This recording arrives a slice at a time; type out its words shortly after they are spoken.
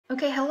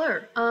Okay,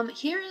 hello.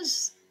 Here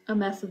is a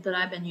method that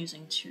I've been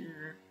using to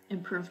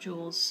improve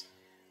Duels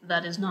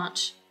that is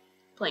not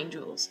playing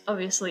Duels.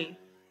 Obviously,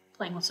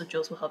 playing lots of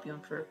Duels will help you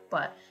improve,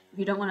 but if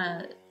you don't want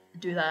to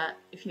do that,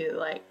 if you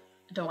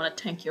don't want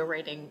to tank your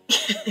rating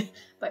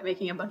by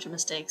making a bunch of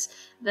mistakes,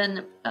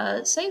 then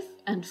a safe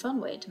and fun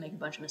way to make a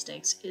bunch of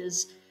mistakes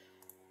is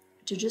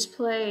to just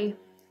play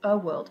a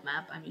world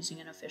map. I'm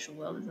using an official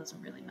world, it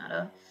doesn't really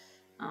matter.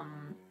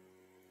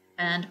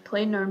 And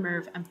play no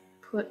move and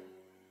put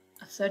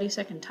a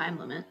 30-second time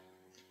limit,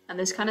 and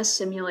this kind of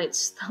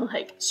simulates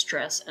the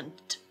stress and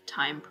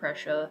time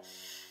pressure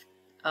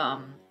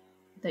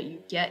that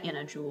you get in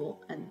a duel,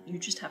 and you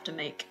just have to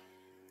make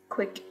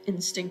quick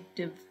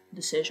instinctive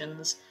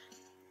decisions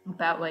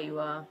about where you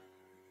are.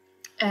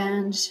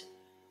 And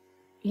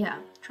yeah,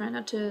 try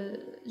not to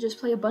just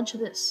play a bunch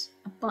of this,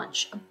 a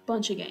bunch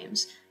of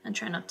games, and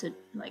try not to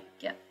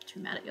get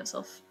too mad at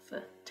yourself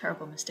for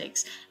terrible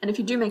mistakes. And if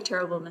you do make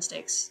terrible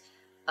mistakes,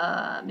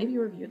 maybe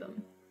review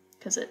them,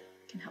 because it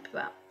can help you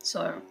out.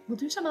 So we'll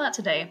do some of that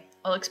today.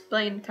 I'll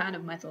explain kind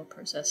of my thought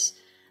process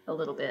a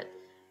little bit,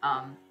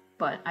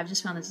 but I've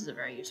just found this is a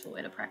very useful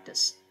way to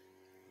practice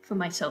for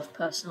myself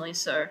personally.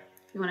 So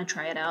if you want to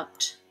try it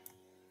out,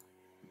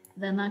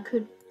 then that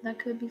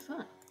could be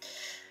fun.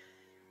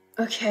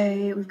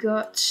 Okay, we've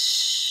got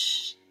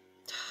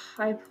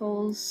Thai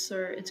polls, so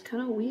it's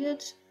kind of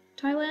weird,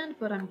 Thailand,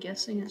 but I'm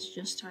guessing it's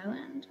just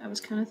Thailand. I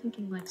was kind of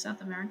thinking like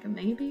South America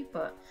maybe,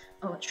 but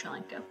oh, it's Sri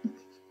Lanka.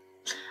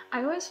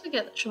 I always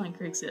forget that Sri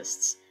Lanka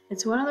exists.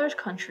 It's one of those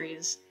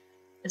countries,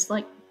 it's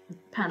like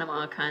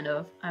Panama kind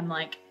of. I'm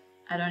like,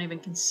 I don't even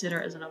consider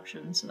it as an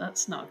option, so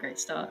that's not a great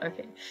start.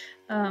 Okay,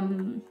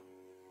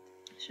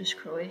 it's just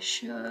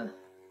Croatia.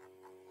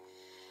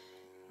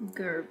 We'll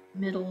go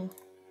middle.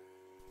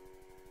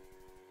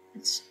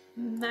 It's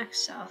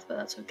max south, but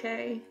that's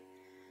okay.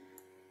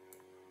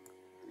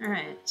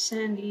 Alright,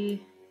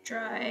 sandy,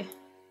 dry.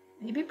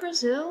 Maybe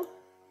Brazil?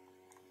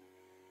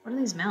 What are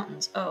these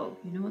mountains? Oh,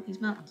 you know what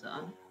these mountains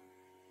are?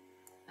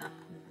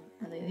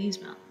 Are they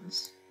these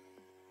mountains?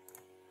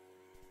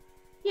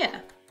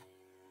 Yeah.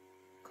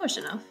 Close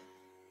enough.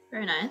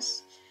 Very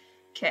nice.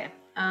 Okay,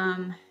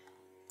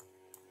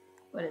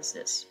 what is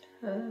this?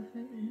 Oh,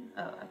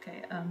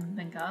 okay,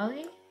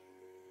 Bengali?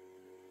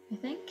 I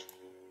think?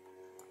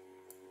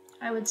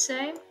 I would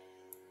say.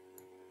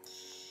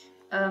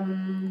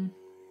 Again,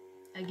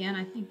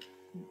 I think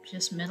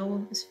just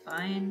middle is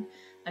fine.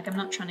 Like, I'm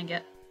not trying to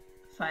get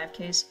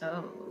 5Ks.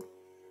 Oh.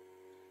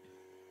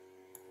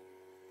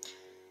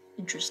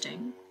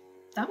 Interesting.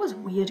 That was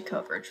weird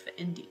coverage for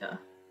India.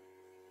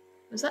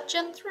 Was that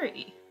Gen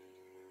 3?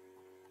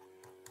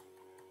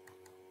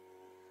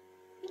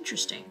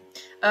 Interesting.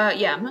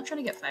 Yeah, I'm not trying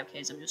to get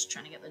 5Ks, I'm just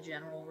trying to get the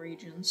general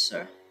regions,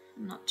 so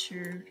I'm not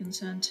too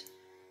concerned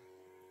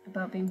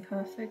about being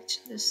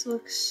perfect. This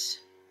looks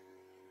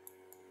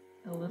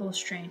a little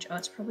strange. Oh,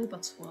 it's probably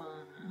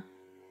Botswana,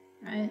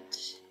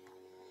 right?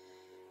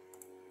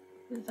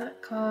 With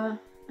that car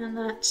and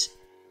that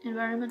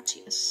environment,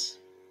 yes.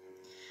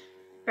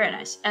 Very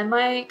nice. And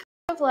my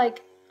kind of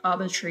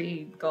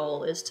arbitrary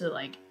goal is to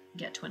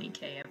get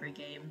 20k every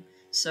game.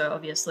 So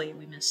obviously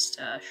we missed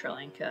Sri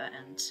Lanka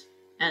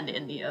and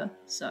India,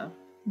 so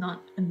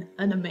not an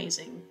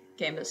amazing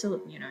game, but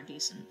still, you know,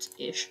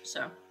 decent-ish.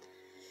 So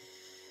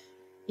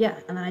yeah,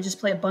 and then I just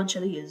play a bunch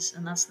of these,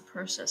 and that's the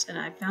process. And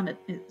I found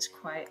it's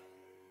quite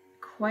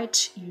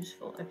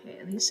useful. Okay,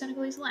 are these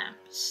Senegalese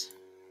lamps?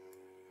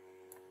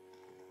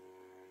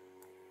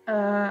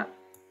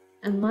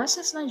 Unless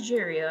it's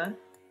Nigeria,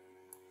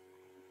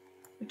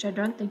 which I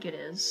don't think it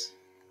is.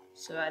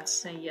 So I'd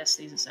say yes,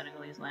 these are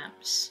Senegalese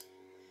lamps.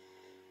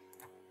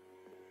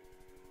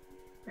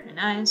 Very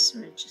nice.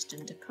 We're just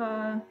in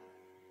Dakar.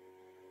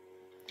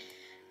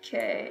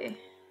 Okay.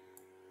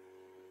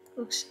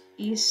 Looks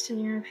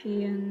Eastern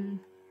European,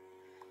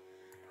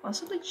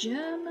 possibly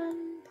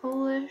German,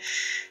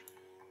 Polish,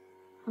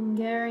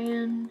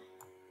 Hungarian.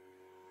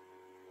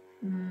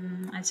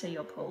 I'd say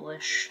you're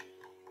Polish.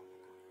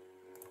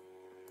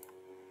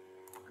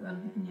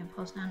 Good, yeah,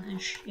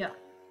 Poznan-ish. Yep.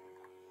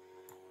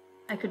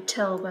 I could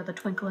tell by the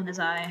twinkle in his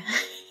eye.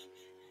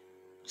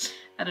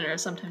 I don't know,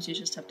 sometimes you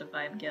just have to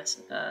vibe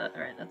guess.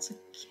 Alright, that's a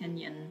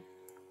Kenyan.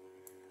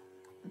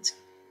 It's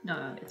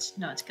Ghana, it's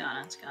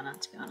Ghana,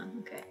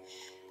 okay.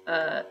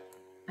 I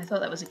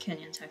thought that was a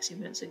Kenyan taxi,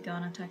 but it's a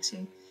Ghana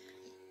taxi.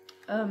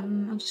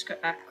 I'll just go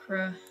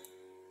Accra.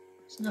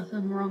 There's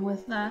nothing wrong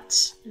with that.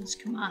 It's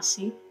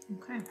Kumasi,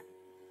 okay.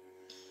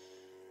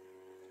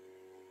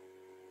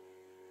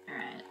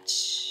 Alright.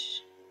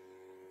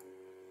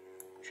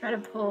 Try to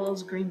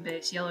polls, green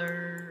base,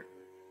 yellow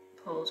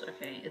polls.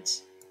 Okay,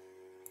 it's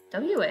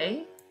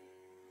WA?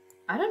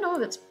 I don't know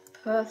if it's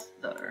Perth,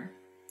 though.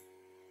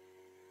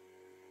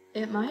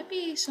 It might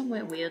be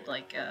somewhere weird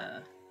like,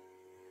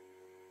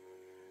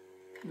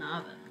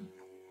 Carnarvon.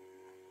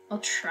 I'll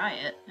try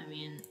it. I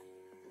mean,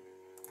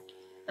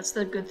 that's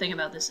the good thing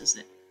about this, is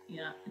that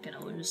you're not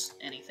gonna lose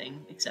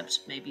anything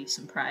except maybe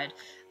some pride.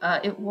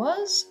 It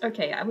was,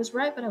 okay, I was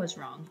right, but I was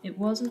wrong. It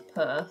wasn't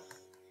Perth.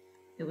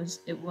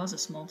 It was a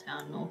small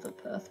town north of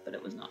Perth, but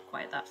it was not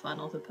quite that far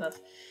north of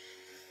Perth.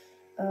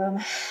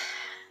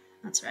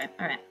 That's right.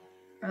 All right.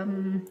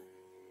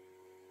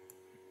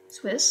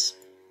 Swiss.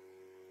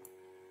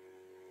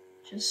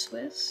 Just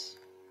Swiss.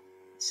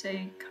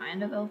 Say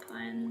kind of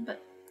alpine,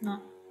 but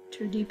not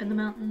too deep in the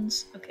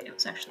mountains. Okay, it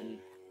was actually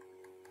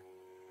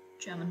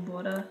German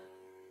border.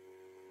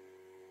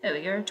 There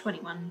we go,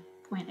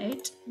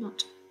 21.8,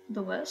 not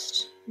the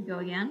worst. We go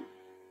again.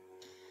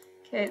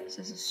 Okay, this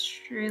is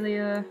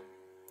Australia.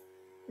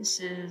 This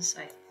is,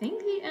 I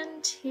think, the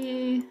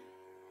NT.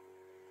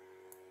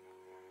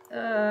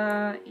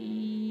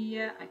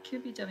 Yeah, it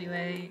could be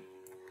WA.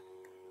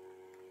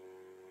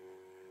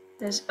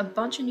 There's a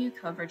bunch of new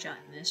coverage out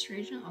in this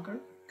region. I'll go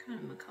kind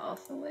of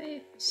MacArthur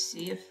way,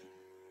 see if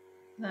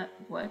that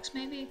works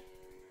maybe.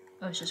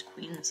 Oh, it's just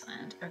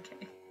Queensland,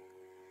 okay.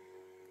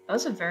 That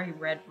was a very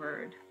red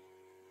word.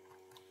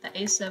 The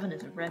A7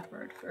 is a red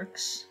word,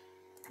 folks.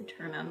 Good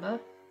to remember.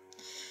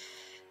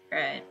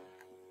 Right.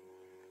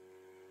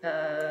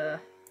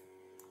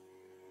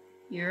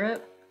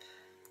 Europe.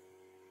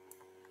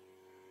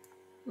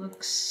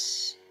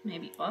 Looks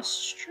maybe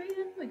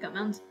Austrian? We got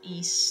mountains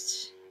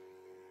east.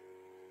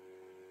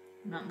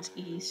 Mountains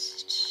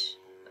east.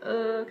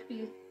 Could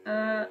be,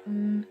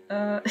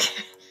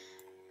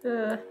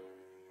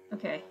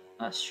 okay,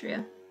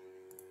 Austria.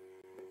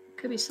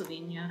 Could be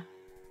Slovenia.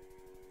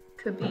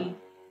 Could be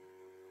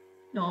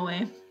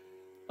Norway.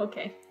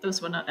 Okay,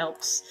 those were not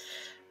Alps.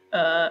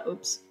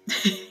 Oops.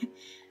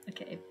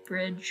 Okay,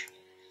 bridge.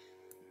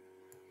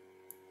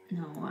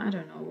 No, I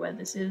don't know where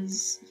this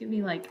is. Give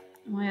me like,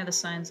 why are the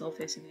signs all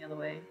facing the other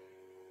way?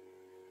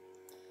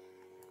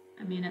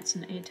 I mean, it's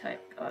an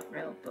A-type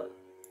guardrail, but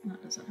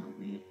that doesn't help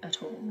me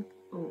at all.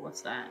 Oh,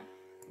 what's that?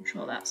 I'm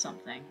sure that's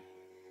something.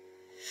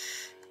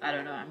 I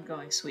don't know, I'm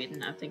going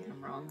Sweden. I think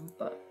I'm wrong,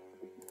 but...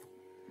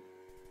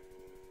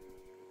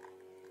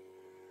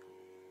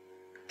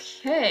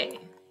 Okay.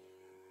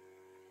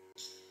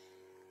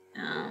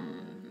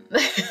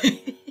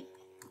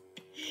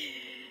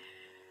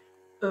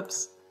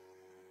 Oops.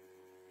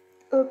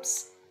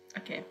 Oops.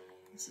 Okay,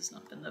 this has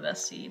not been the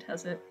best seed,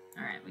 has it?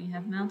 Alright, we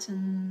have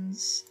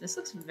mountains. This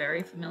looks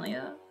very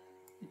familiar.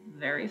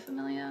 Very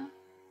familiar.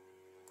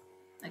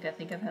 Like, I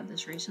think I've had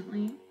this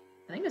recently.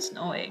 I think it's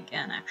Norway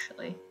again,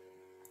 actually.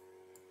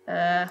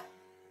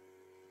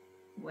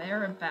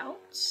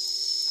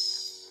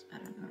 Whereabouts? I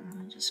don't know,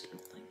 I just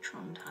looked like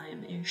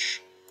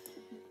Trondheim-ish.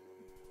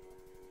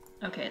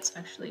 Okay, it's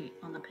actually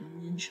on the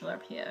peninsula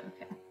up here,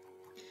 okay.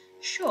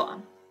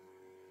 Sure.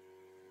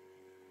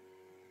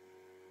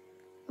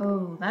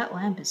 Oh, that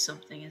lamp is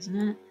something, isn't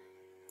it?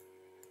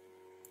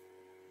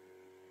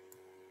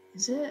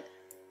 Is it?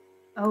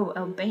 Oh,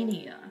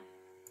 Albania.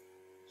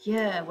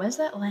 Yeah, where's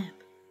that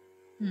lamp?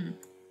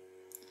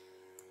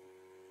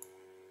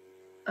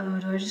 Oh,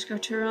 do I just go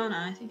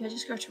Tirana? I think I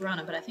just go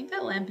Tirana, but I think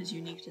that lamp is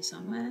unique to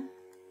somewhere.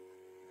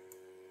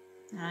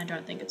 And I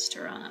don't think it's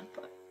Tirana,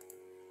 but...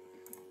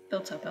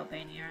 Built up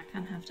Albania, I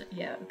kind of have to...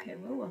 Yeah, okay,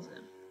 where was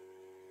it?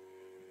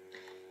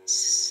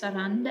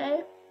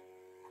 Sarande?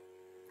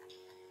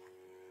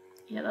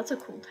 Yeah, that's a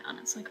cool town.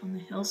 It's like on the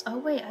hills. Oh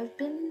wait, I've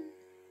been...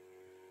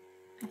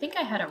 I think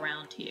I had a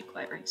round here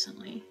quite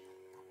recently.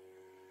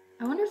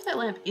 I wonder if that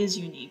lamp is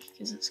unique,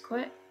 because it's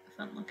quite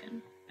fun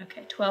looking.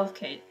 Okay,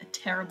 12k. A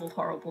terrible,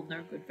 horrible,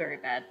 no good, very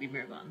bad. We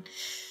move on.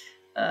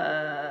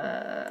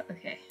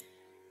 Okay.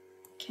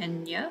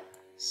 Kenya.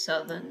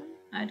 Southern.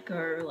 I'd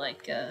go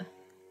like,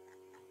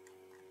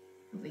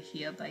 over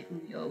here by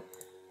Uyo.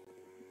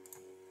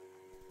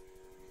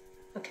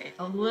 Okay,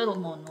 a little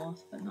more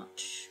north, but not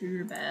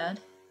too bad.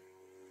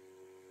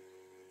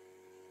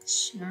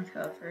 Snow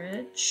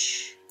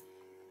coverage.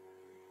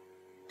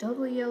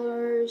 Double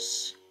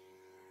yellows.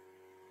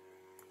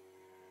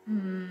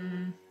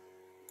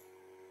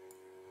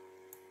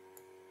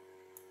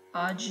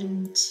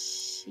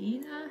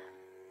 Argentina?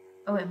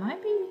 Oh, it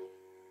might be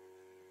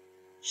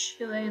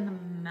Chile in the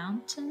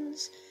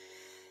mountains?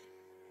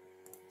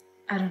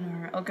 I don't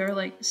know. I'll go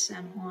like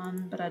San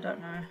Juan, but I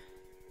don't know.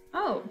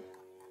 Oh.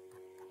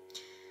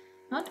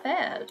 Not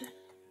bad.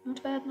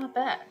 Not bad, not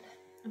bad.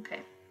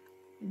 Okay.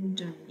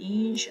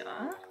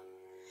 Indonesia.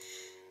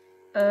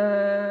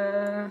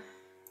 This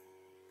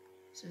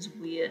is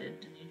weird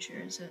Indonesia,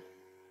 is it?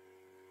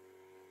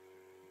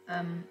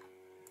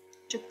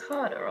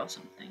 Jakarta or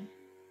something.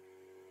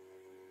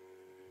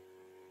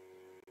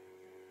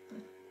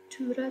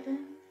 Batura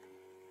then?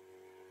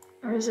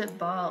 Or is it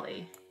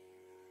Bali?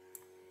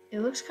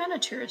 It looks kind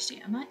of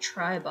touristy. I might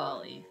try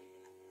Bali.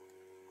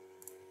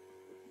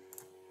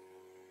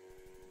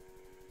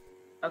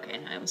 Okay,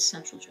 no, it was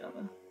Central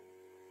Java.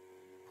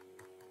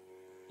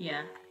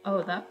 Yeah.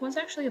 Oh, that was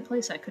actually a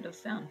place I could have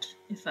found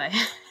if I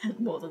had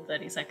more than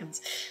 30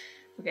 seconds.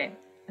 Okay.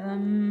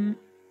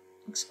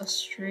 Looks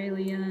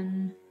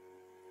Australian.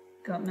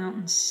 Got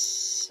mountains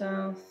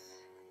south.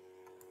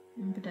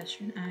 And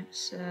pedestrian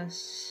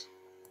access.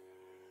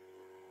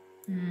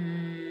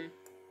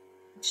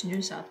 It's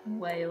New South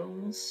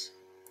Wales.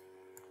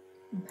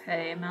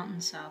 Okay, mountain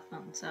south,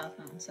 mountain south,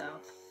 mountain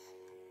south.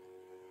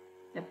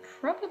 They're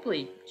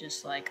probably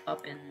just like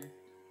up in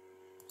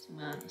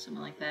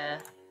somewhere like there.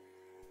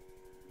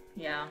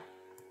 Yeah,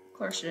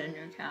 closer to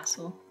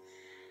Newcastle.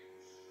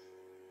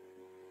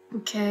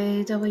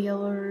 Okay, double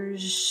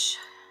yellers.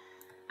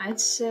 I'd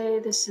say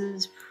this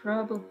is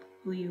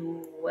probably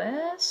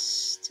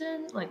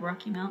western, like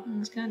Rocky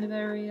Mountains kind of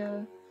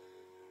area.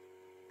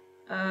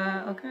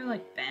 I'll go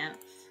like Banff.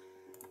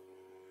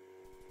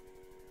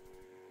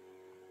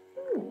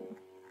 Ooh.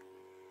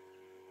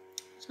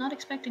 Was not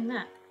expecting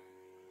that.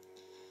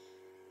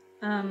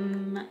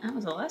 That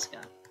was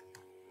Alaska.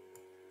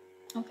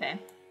 Okay.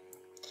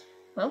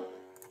 Well,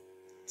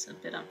 it's a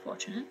bit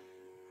unfortunate.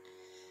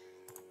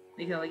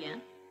 We go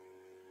again.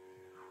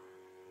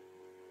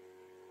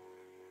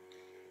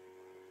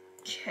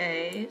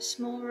 Okay,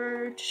 small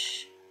road.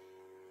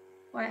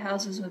 White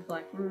houses with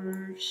black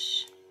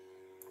roofs.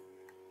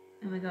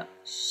 And we got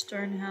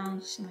stone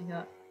house, and we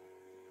got.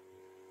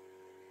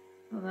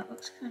 Oh, that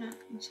looks kind of.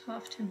 It's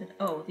half timbered.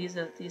 Oh, these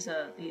are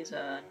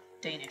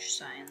Danish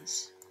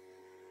signs.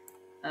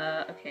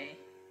 Okay,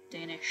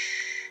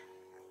 Danish.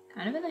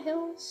 Kind of in the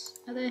hills.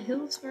 Are there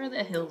hills? Where are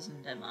there hills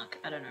in Denmark?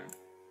 I don't know.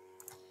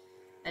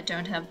 I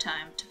don't have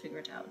time to figure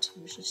it out.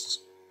 It was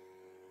just.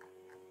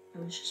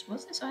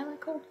 What's this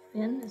island called?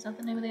 Finn? Is that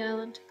the name of the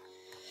island?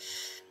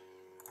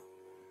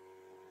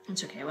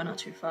 It's okay, we're not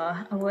too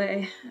far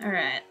away.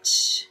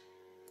 Alright.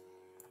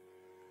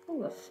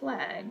 Oh, a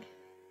flag.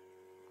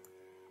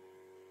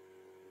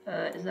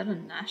 Is that a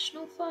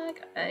national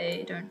flag?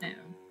 I don't know.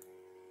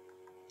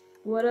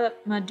 What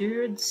up, my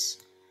dudes?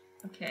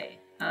 Okay,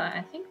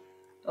 I think...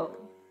 Oh.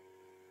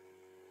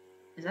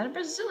 Is that a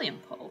Brazilian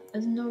pole?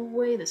 There's no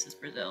way this is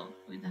Brazil.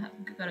 We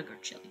gotta go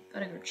Chile.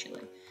 Gotta go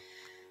Chile.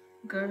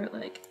 Go,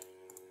 like,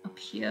 up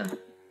here.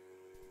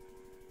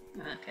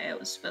 Okay, it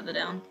was further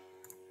down.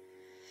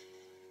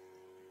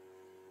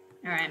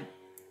 Alright.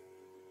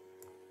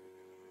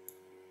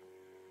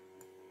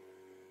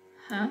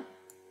 Huh?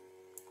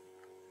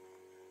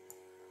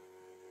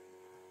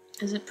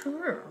 Is it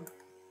Peru?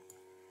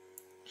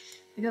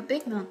 We got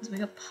big mountains, we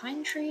got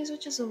pine trees,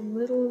 which is a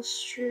little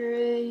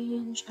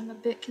strange. I'm a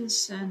bit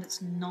concerned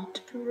it's not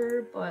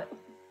Peru, but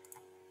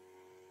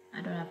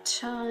I don't have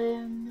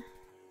time.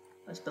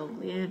 It's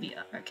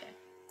Bolivia, okay.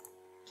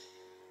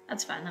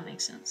 That's fine, that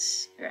makes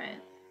sense.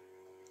 Alright.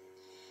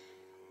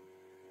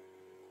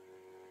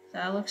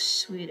 That looks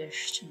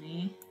Swedish to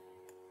me.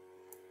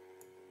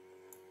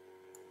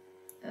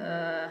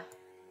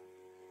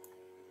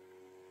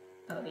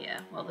 Oh yeah,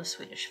 well the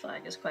Swedish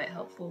flag is quite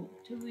helpful.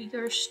 Do we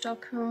go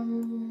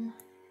Stockholm?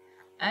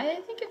 I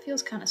think it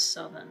feels kind of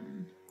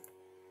southern,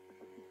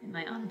 in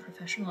my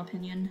unprofessional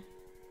opinion.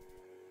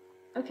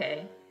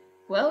 Okay,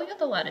 well we got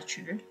the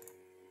latitude.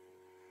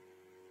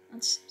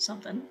 That's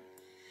something.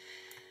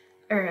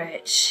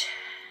 Alright,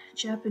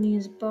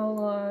 Japanese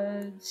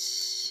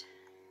bollards.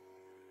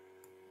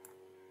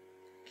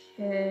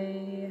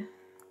 Okay,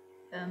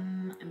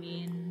 I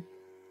mean...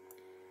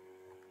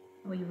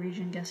 Are we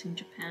region guessing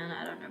Japan?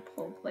 I don't know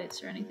pole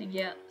plates or anything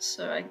yet,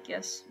 so I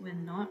guess we're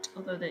not,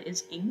 although there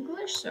is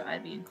English, so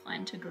I'd be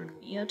inclined to go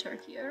near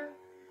Tokyo.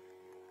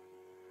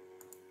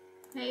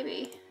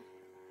 Maybe.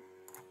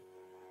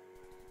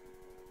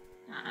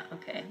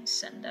 Okay,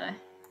 Sendai.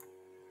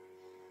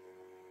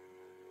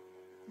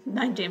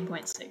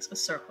 19.6, we're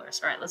so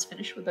close. Alright, let's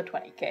finish with the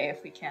 20k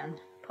if we can.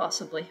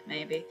 Possibly,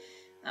 maybe.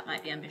 That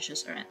might be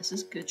ambitious. Alright, this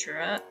is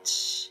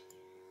Gujarat.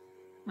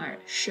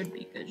 Alright, should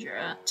be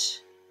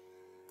Gujarat.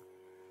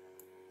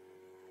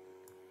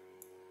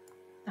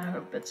 I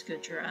hope it's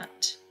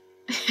Gujarat.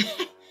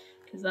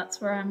 Because that's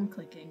where I'm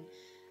clicking.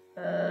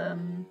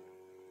 Go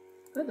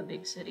the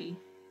big city.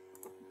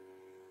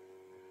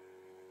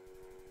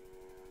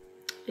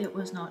 It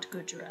was not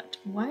Gujarat.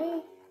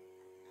 Why?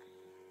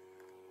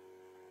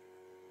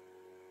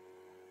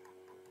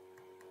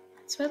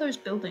 That's where those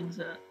buildings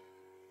are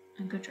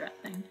a Gujarat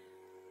thing.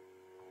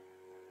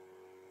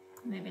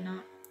 Maybe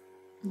not.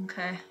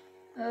 Okay.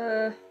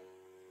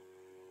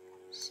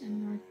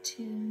 San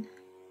Martin.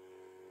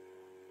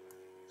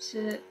 Is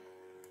it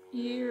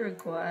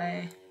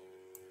Uruguay?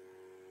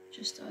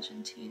 Just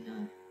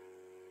Argentina.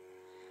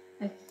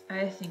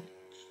 I think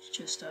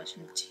just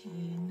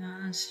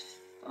Argentina's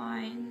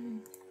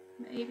fine.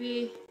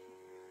 Maybe.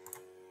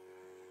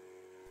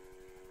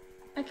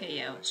 Okay,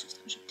 yeah, it's just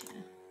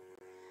Argentina.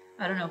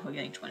 I don't know if we're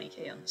getting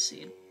 20k on the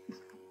seed.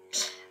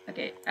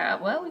 Okay,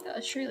 well, we got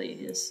Australia.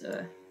 Here's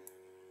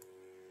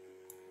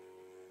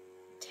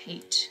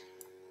Tate.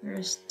 Where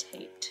is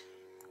Tate?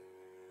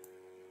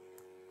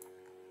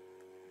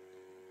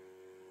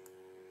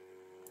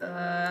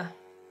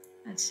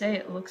 I'd say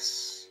it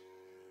looks...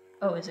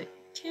 Oh, is it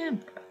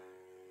Canberra?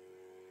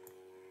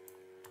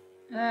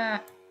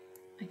 My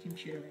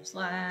computer is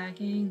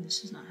lagging.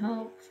 This is not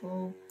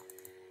helpful.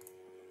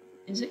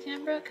 Is it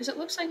Canberra? Because it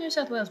looks like New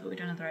South Wales, but we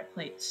don't have the right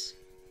plates.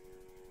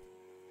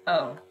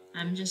 Oh,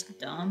 I'm just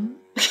dumb.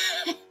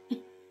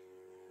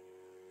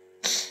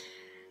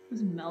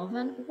 Was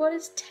Melbourne? What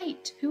is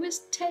Tate? Who is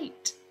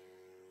Tate?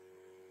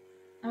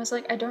 I was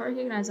like, I don't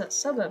recognize that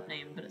suburb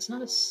name, but it's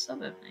not a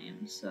suburb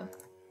name, so...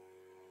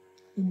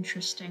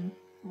 Interesting.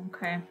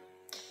 Okay.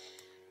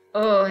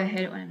 Oh, I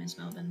hate it when I miss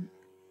Melbourne.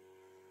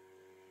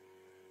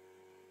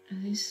 Are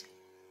these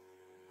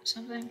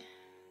something?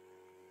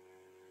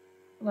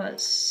 Well,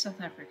 it's South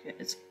Africa.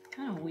 It's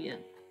kind of weird,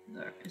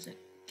 though. Is it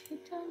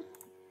Cape Town?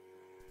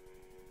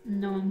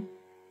 No.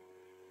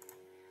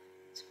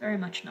 It's very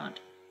much not.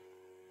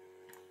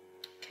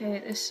 Okay,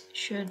 this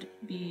should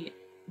be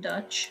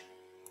Dutch.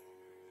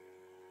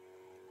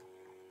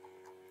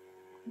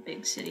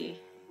 Big city.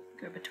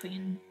 Go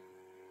between.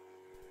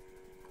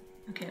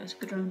 Okay, it was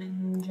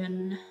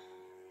Groningen.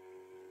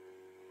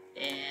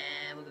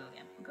 We'll go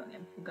again. We'll go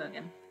again. We'll go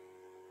again.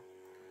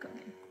 Go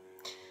again.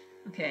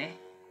 Okay.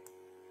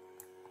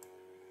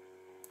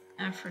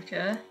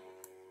 Africa.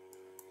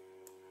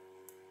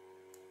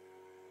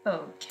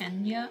 Oh,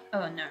 Kenya.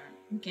 Oh no,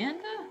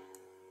 Uganda.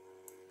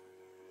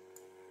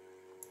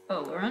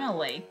 Oh, we're on a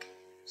lake.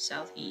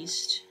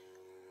 Southeast.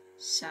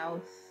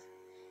 Southeast.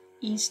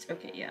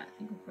 Okay, yeah, I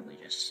think we'll probably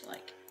just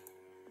like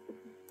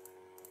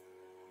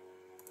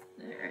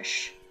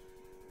there-ish.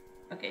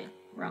 Okay,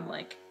 wrong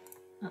lake.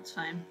 That's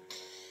fine.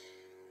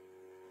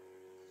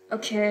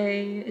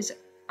 Okay, is it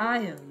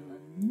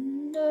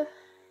Ireland?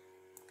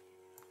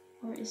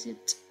 Or is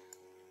it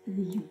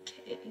the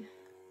UK?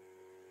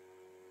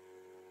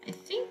 I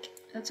think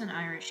that's an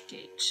Irish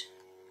gate.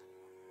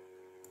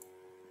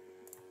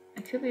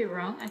 I could be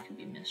wrong, I could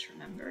be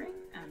misremembering.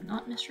 I'm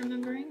not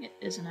misremembering, it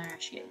is an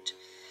Irish gate.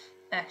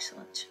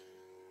 Excellent.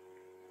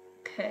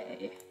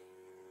 Okay.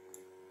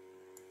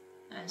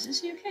 Is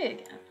this UK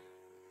again?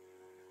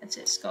 I'd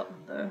say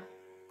Scotland though.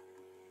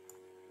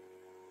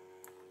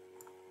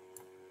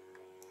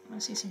 I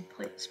want to see some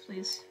plates,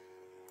 please.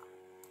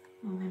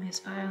 Or maybe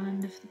it's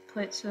Ireland if the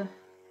plates are...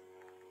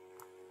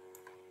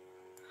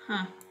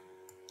 Huh.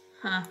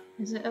 Huh.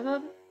 Is it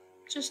ever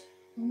just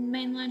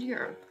mainland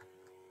Europe?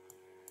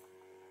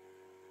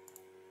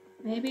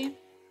 Maybe?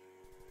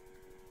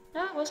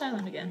 No, it was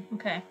Ireland again.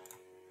 Okay.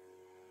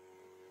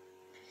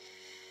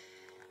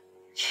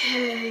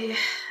 Okay.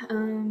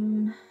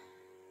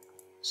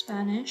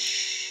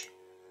 Spanish.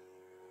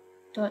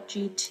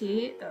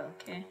 .gt. Oh,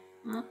 okay.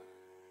 Well.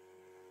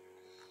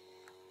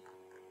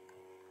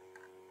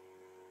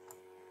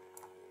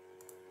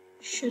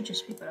 Should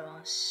just be Panama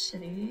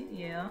City,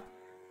 yeah.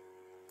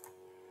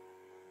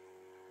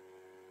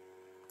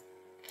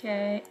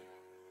 Okay.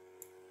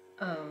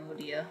 Oh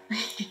dear.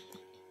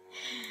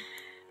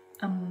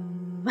 I'll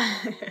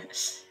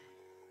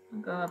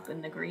go up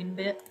in the green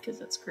bit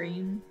because it's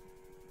green.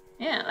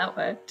 Yeah, that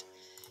worked.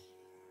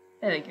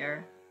 There we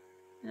go.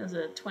 That was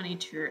a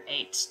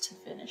 22-8 to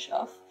finish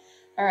off.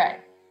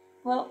 Alright.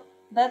 Well,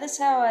 that is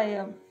how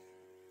I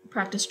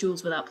practice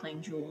Duels without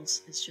playing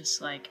Duels. It's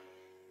just like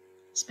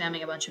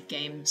spamming a bunch of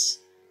games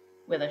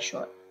with a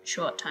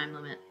short time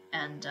limit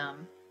and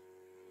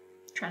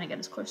trying to get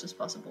as close as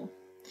possible,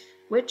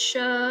 which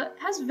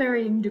has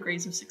varying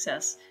degrees of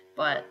success,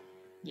 but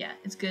yeah,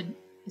 it's good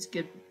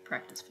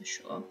practice for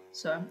sure.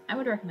 So I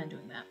would recommend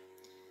doing that.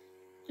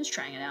 Just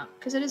trying it out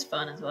because it is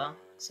fun as well.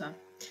 So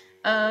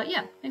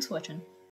yeah, thanks for watching.